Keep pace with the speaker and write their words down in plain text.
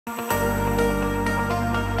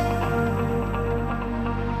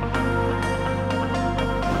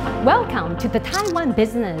Welcome to the Taiwan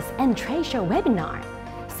Business and Trade Show webinar,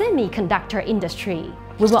 Semiconductor Industry.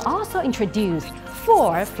 We will also introduce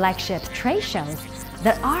 4 flagship trade shows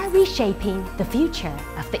that are reshaping the future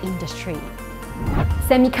of the industry.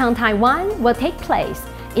 SEMICON Taiwan will take place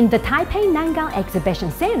in the Taipei Nangang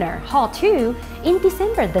Exhibition Center, Hall 2, in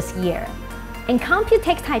December this year. And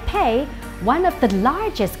Computex Taipei, one of the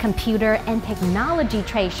largest computer and technology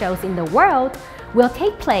trade shows in the world, will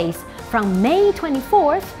take place from May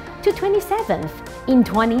 24th to 27th in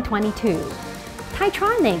 2022.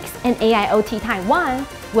 TAITRONICS and AIoT Taiwan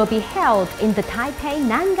will be held in the Taipei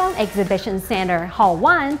Nangang Exhibition Center, Hall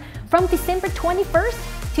 1, from December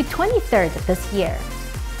 21st to 23rd this year.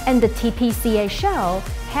 And the TPCA show,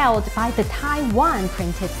 held by the Taiwan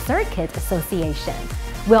Printed Circuit Association,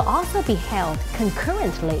 will also be held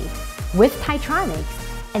concurrently with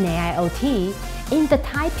TAITRONICS and AIoT in the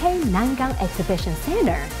Taipei Nangang Exhibition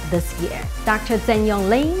Center this year. Dr. Tzeng-Yow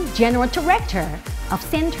Lin, General Director of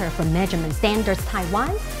Center for Measurement Standards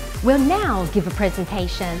Taiwan, will now give a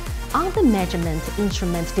presentation on the measurement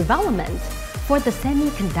instrument development for the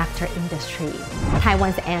semiconductor industry.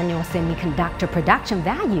 Taiwan's annual semiconductor production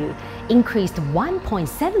value increased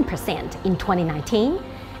 1.7% in 2019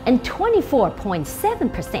 and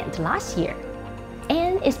 24.7% last year,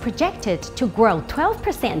 and is projected to grow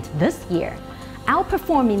 12% this year,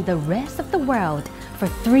 outperforming the rest of the world for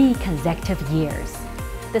 3 consecutive years.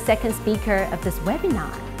 The second speaker of this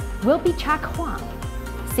webinar will be Huang,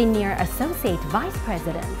 Senior Associate Vice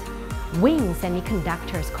President, Wing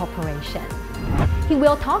Semiconductors Corporation. He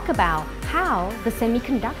will talk about how the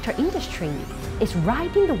semiconductor industry is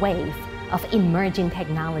riding the wave of emerging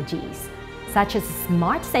technologies, such as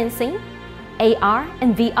smart sensing, AR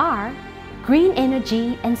and VR, green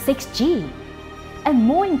energy, and 6G. And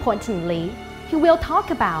more importantly, he will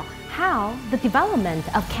talk about how the development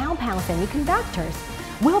of compound semiconductors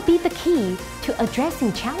will be the key to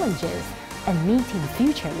addressing challenges and meeting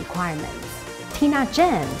future requirements. Tina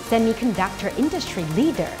Cheng, semiconductor industry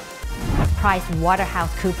leader,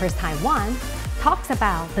 PricewaterhouseCoopers Taiwan, talks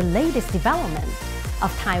about the latest development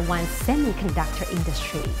of Taiwan's semiconductor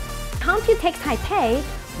industry. Computex Taipei,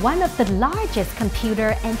 one of the largest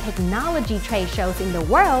computer and technology trade shows in the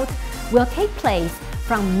world, will take place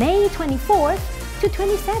from May 24th to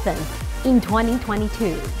 27th in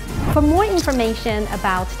 2022. For more information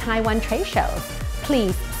about Taiwan trade shows,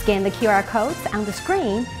 please scan the QR codes on the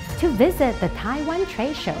screen to visit the Taiwan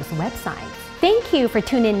Trade Show's website. Thank you for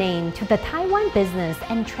tuning in to the Taiwan Business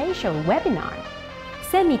and Trade Show webinar,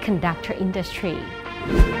 Semiconductor Industry.